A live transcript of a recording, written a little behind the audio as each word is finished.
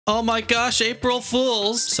Oh my gosh, April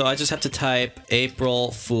Fools. So I just have to type April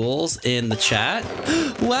Fools in the chat.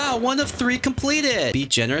 Wow, 1 of 3 completed. Be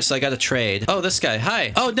generous, I got a trade. Oh, this guy,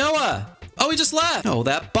 hi. Oh, Noah. Oh, he just left. Oh,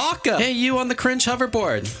 that Baka. Hey, you on the cringe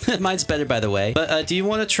hoverboard. Mine's better, by the way. But do you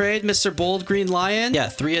want to trade Mr. Bold Green Lion? Yeah,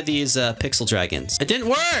 3 of these pixel dragons. It didn't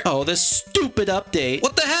work. Oh, this stupid update.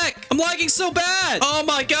 What the heck? I'm lagging so bad. Oh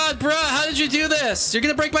my god, bruh. How did you do this? You're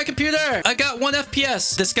gonna break my computer. I got 1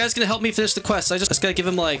 FPS. This guy's gonna help me finish the quest. I just gotta give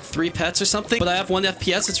him like 3 pets or something. But I have 1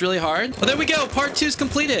 FPS. It's really hard. Oh, there we go. Part 2 is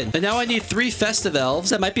completed. And now I need 3 festive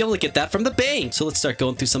elves. I might be able to get that from the bank. So let's start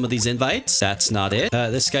going through some of these invites. That's not it.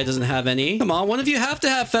 This guy doesn't have any. Come on, one of you have to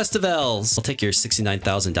have festive elves. I'll take your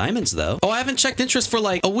 69,000 diamonds though. Oh, I haven't checked interest for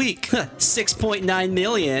like a week. 6.9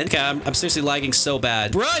 million. Okay, I'm seriously lagging so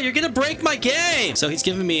bad. Bruh, you're gonna break my game. So he's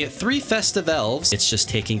giving me 3 festive elves. It's just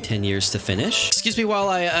taking 10 years to finish. Excuse me while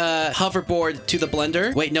I hoverboard to the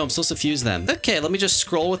blender. Wait, no, I'm supposed to fuse them. Okay, let me just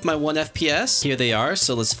scroll with my 1 FPS. Here they are.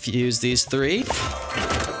 So let's fuse these 3.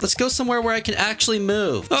 Let's go somewhere where I can actually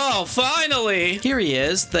move. Oh, finally! Here he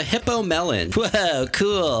is, the Hippomelon. Whoa,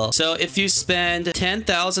 cool. So if you spend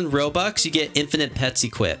 10,000 Robux, you get infinite pets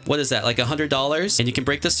equipped. What is that, like $100? And you can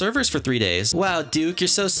break the servers for 3 days. Wow, Duke, you're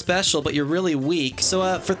so special, but you're really weak.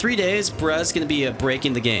 So for 3 days, bruh's gonna be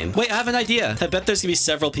breaking the game. Wait, I have an idea. I bet there's gonna be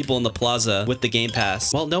several people in the plaza with the Game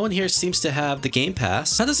Pass. Well, no one here seems to have the Game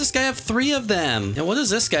Pass. How does this guy have 3 of them? And what is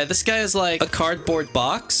this guy? This guy is like a cardboard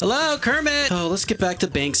box. Hello, Kermit! Oh, let's get back to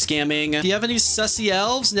bank scamming. Do you have any sussy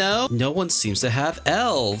elves? No? No one seems to have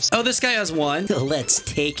elves. Oh, this guy has 1. Let's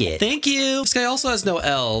take it. Thank you. This guy also has no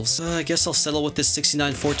elves. I guess I'll settle with this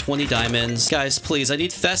 69,420 diamonds. Guys, please, I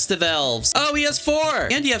need festive elves. Oh, he has 4.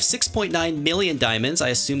 And you have 6.9 million diamonds. I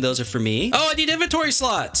assume those are for me. Oh, I need inventory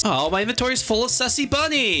slots. Oh, my inventory's full of sussy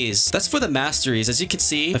bunnies. That's for the masteries. As you can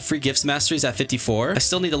see, a free gifts mastery is at 54. I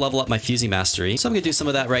still need to level up my fusing mastery. So I'm gonna do some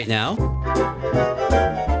of that right now.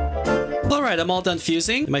 Alright, I'm all done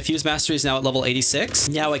fusing. My fuse mastery is now at level 86.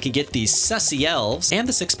 Now I can get these sussy elves and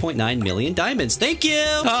the 6.9 million diamonds. Thank you!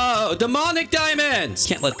 Oh, demonic diamonds!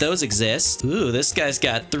 Can't let those exist. Ooh, this guy's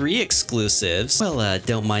got 3 exclusives. Well,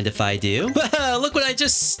 don't mind if I do. Look what I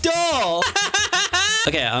just stole!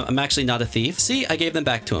 Okay, I'm actually not a thief. See, I gave them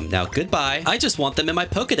back to him. Now, goodbye. I just want them in my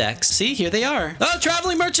Pokedex. See, here they are. Oh,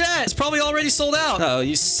 traveling merchant! It's probably already sold out. Oh,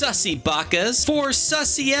 you sussy bakas. 4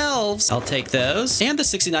 sussy elves. I'll take those. And the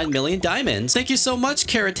 69 million diamonds. Thank you so much,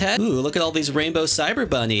 Carrot Head. Ooh, look at all these rainbow cyber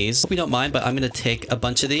bunnies. Hope you don't mind, but I'm gonna take a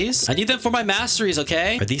bunch of these. I need them for my masteries,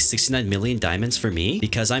 okay? Are these 69 million diamonds for me?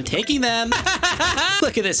 Because I'm taking them.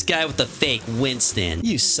 Look at this guy with the fake Winston.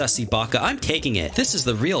 You sussy baka. I'm taking it. This is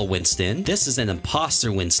the real Winston. This is an imposter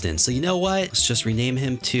Winston. So you know what? Let's just rename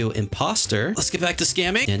him to Imposter. Let's get back to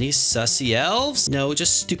scamming. Any sussy elves? No,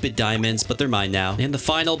 just stupid diamonds, but they're mine now. And the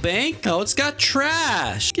final bank? Oh, it's got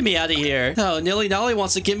trash. Get me out of here. Oh, Nilly Nolly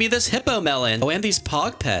wants to give me this Hippomelon. Oh, and these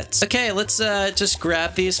Pog Pets. Okay, let's just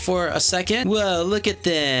grab these for a second. Whoa, look at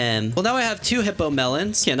them. Well, now I have 2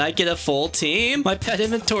 Hippomelons. Can I get a full team? My pet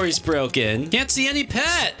inventory's broken. Can't see any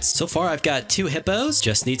pets. So far, I've got 2 hippos.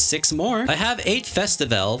 Just need 6 more. I have 8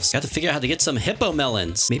 festive elves. Got to figure out how to get some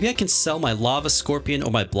Hippomelons. Maybe I can sell my Lava Scorpion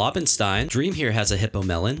or my Blobenstein. Dream here has a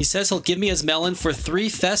Hippomelon. He says he'll give me his melon for 3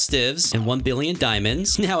 festives and 1 billion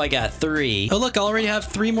diamonds. Now I got 3. Oh, look, I already have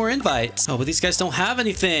 3 more invites. Oh, but these guys don't have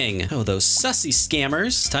anything. Oh, those sussy scammers.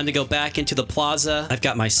 It's time to go back into the plaza. I've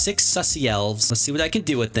got my 6 sussy elves. Let's see what I can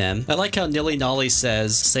do with them. I like how Nilly Nolly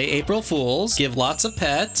says, say April Fools, give lots of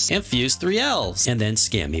pets, and fuse 3 elves. And then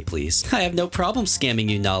scam me, please. I have no problem scamming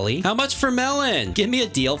you, Nolly. How much for melon? Give me a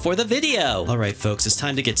deal for the video. All right, folks, it's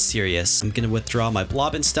time to get serious. I'm gonna withdraw my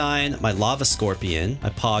Blobenstein, my Lava Scorpion, my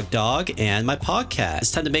Pog Dog, and my Pog Cat.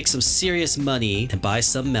 It's time to make some serious money and buy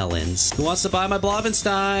some melons. Who wants to buy my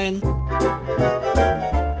Blobenstein?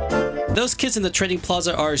 Those kids in the trading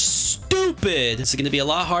plaza are stupid. This is going to be a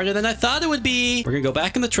lot harder than I thought it would be. We're going to go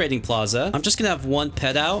back in the trading plaza. I'm just going to have 1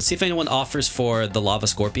 pet out. See if anyone offers for the Lava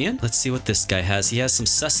Scorpion. Let's see what this guy has. He has some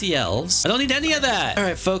sussy elves. I don't need any of that. All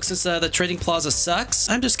right, folks, since the trading plaza sucks,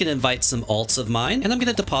 I'm just going to invite some alts of mine, and I'm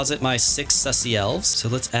going to deposit my 6 sussy elves. So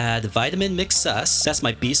let's add Vitamin Mix Sus. That's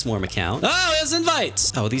my Beast Swarm account. Oh, there's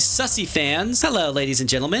invites. Oh, these sussy fans. Hello, ladies and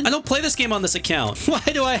gentlemen. I don't play this game on this account. Why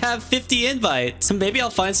do I have 50 invites? Maybe I'll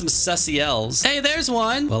find some sussy sussy elves. Hey, there's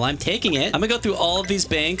one. Well, I'm taking it. I'm gonna go through all of these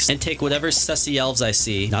banks and take whatever sussy elves I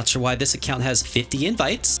see. Not sure why this account has 50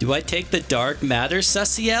 invites. Do I take the dark matter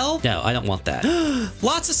sussy elf? No, I don't want that.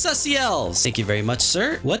 Lots of sussy elves. Thank you very much,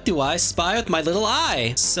 sir. What do I spy with my little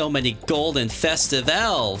eye? So many golden festive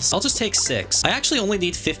elves. I'll just take 6. I actually only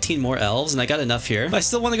need 15 more elves, and I got enough here. But I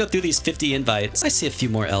still want to go through these 50 invites. I see a few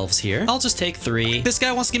more elves here. I'll just take 3. This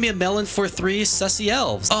guy wants to give me a melon for 3 sussy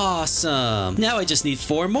elves. Awesome. Now I just need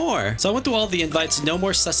 4 more. So I went through all the invites. No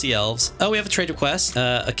more sussy elves. Oh, we have a trade request.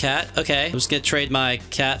 A cat. Okay. I'm just gonna trade my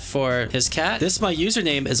cat for his cat. My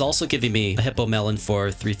username is also giving me a Hippomelon for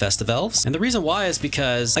 3 festive elves. And the reason why is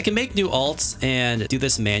because I can make new alts and do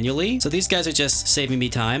this manually. So these guys are just saving me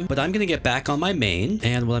time. But I'm gonna get back on my main.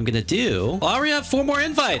 And what I'm gonna do... Well, I already have 4 more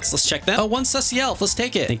invites. Let's check them. Oh, 1 sussy elf. Let's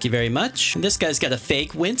take it. Thank you very much. And this guy's got a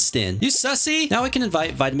fake Winston. You sussy? Now I can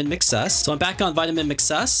invite Vitamin McSuss. So I'm back on Vitamin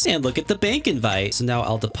McSuss. And look at the bank invite. So now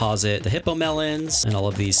I'll deposit the Hippomelons and all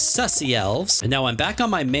of these sussy elves. And now I'm back on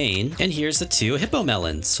my main. And here's the 2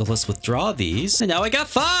 Hippomelons. So let's withdraw these. And now I got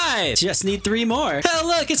 5. Just need 3 more. Oh,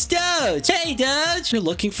 look, it's Doge. Hey, Doge. You're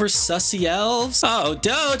looking for sussy elves? Oh,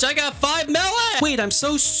 Doge, I got 5 melons. Wait, I'm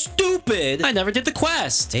so stupid. I never did the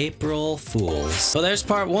quest. April Fools. So there's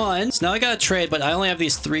part 1. So now I gotta trade, but I only have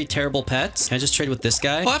these 3 terrible pets. Can I just trade with this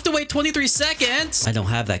guy? Oh, I have to wait 23 seconds. I don't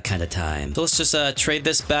have that kind of time. So let's just trade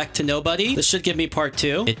this back to nobody. This should give me part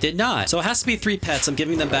 2. It did not. So it has to be 3 pets. I'm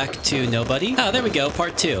giving them back to nobody. Oh, there we go.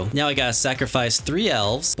 Part 2. Now I gotta sacrifice 3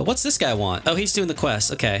 elves. But what's this guy want? Oh, he's doing the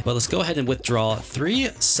quest. Okay. Well, let's go ahead and withdraw 3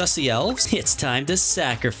 sussy elves. It's time to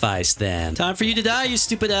sacrifice them. Time for you to die, you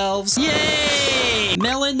stupid elves. Yay!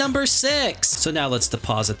 Melon number 6. So now let's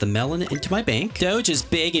deposit the melon into my bank. Doge is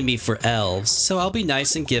begging me for elves, so I'll be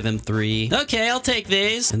nice and give him 3. Okay, I'll take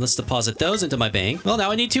these. And let's deposit those into my bank. Well,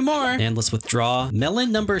 now I need 2 more. And let's withdraw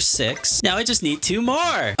melon number 6. Now I just need 2 more.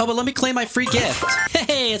 Oh, but let me claim my free gift.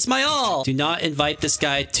 Hey, it's my alt. Do not invite this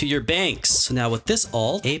guy to your banks. So now with this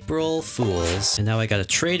alt, April Fools. And now I gotta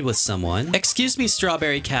trade with someone. Excuse me,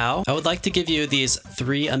 Strawberry Cow. I would like to give you these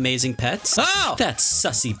 3 amazing pets. Oh, that's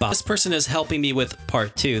sussy boss. This person is helping me with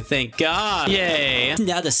part 2. Thank God. Yay.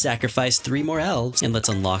 Now to sacrifice 3 more elves. And let's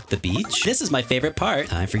unlock the beach. This is my favorite part.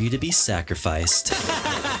 Time for you to be sacrificed.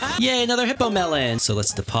 Yay, another Hippomelon. So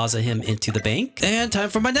let's deposit him into the bank. And time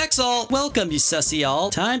for my next alt. Welcome, you sussy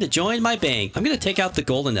alt. Time to join my bank. I'm gonna take out the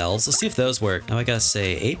golden elves. Let's see if those work. Now I gotta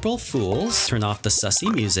say April Fools. Turn off the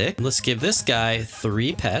sussy music. Let's give this guy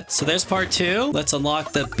 3 pets. So there's part 2. Let's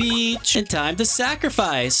unlock the beach. And time to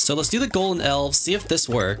sacrifice. So let's do the golden elves. See if this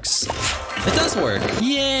works. It does work.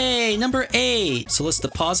 Yay, number 8. So let's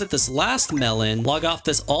deposit this last melon. Log off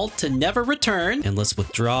this alt to never return. And let's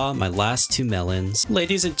withdraw my last 2 melons.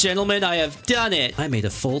 Ladies and gentlemen, I have done it. I made a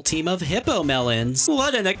full team of Hippomelons.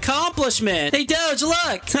 What an accomplishment. Hey, Doge,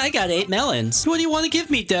 look. I got 8 melons. What do you want to give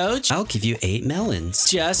me, Doge? I'll give you 8 melons.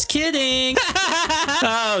 Just kidding.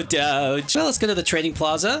 Oh, Doge. Well, let's go to the trading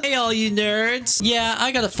plaza. Hey, all you nerds. Yeah,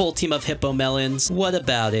 I got a full team of Hippomelons. What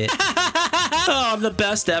about it? Oh, I'm the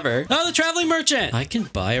best ever. Oh, the traveling merchant. I can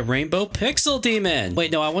buy a rainbow pixel demon.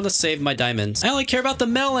 Wait, no, I want to save my diamonds. I only care about the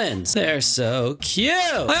melons. They're so cute.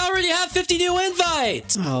 I already have 50 new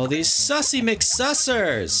invites. Oh, these sussy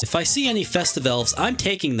McSussers. If I see any festive elves, I'm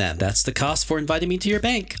taking them. That's the cost for inviting me to your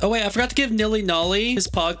bank. Oh, wait, I forgot to give Nilly Nolly his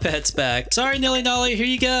pog pets back. Sorry, Nilly Nolly, here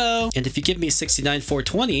you go. And if you give me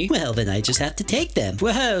 69,420, well, then I just have to take them.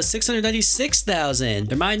 Whoa, 696,000.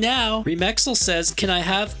 They're mine now. Remexel says, can I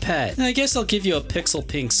have pet? I guess I'll give you a pixel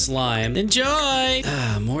pink slime. Enjoy.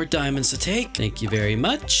 More diamonds to take. Thank you very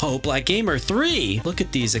much. Oh, Black Gamer 3. Look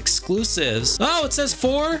at these exclusives. Oh, it says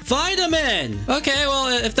 4 vitamin. Okay, well,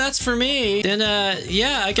 if that's for me, then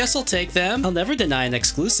yeah, I guess I'll take them. I'll never deny an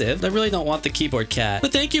exclusive. I really don't want the keyboard cat.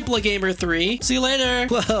 But thank you, Black Gamer 3. See you later.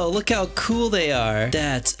 Whoa, look how cool they are.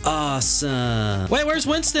 That's awesome. Wait, where's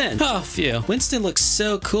Winston? Oh, phew. Winston looks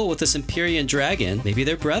so cool with this Empyrean dragon. Maybe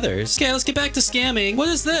they're brothers. Okay, let's get back to scamming. What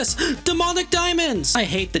is this? Demonic diamonds. I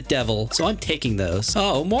hate the devil, so I'm taking those.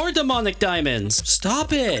 Oh, more demonic diamonds.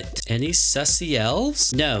 Stop it. Any sussy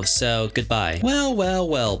elves? No, so goodbye. Well, well,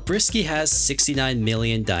 well. Brisky has 69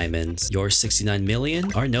 million diamonds. Your 69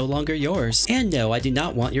 million are no longer yours. And no, I do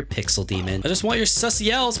not want your pixel demon. I just want your sussy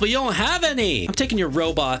elves, but you don't have any. I'm taking your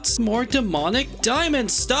robots. More demonic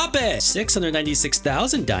diamonds. Stop it.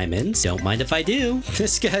 696,000 diamonds. Don't mind if I do.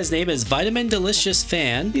 This guy's name is Vitamin Delicious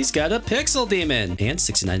Fan. He's got a pixel demon and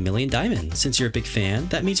 69 million diamonds. fan. Since you're a big fan,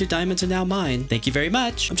 that means your diamonds are now mine. Thank you very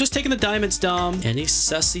much. I'm just taking the diamonds, Dom. Any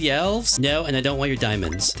sussy elves? No, and I don't want your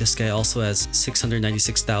diamonds. This guy also has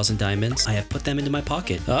 696,000 diamonds. I have put them into my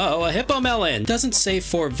pocket. Oh, a Hippomelon. Doesn't say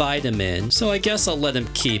for vitamin, so I guess I'll let him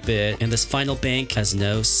keep it. And this final bank has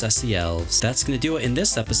no sussy elves. That's gonna do it in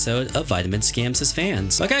this episode of Vitamin Scams His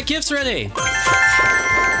Fans. I got gifts ready.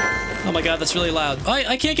 Oh my god, that's really loud.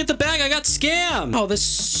 I can't get the bag. I got scammed. Oh, this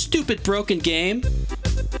stupid broken game.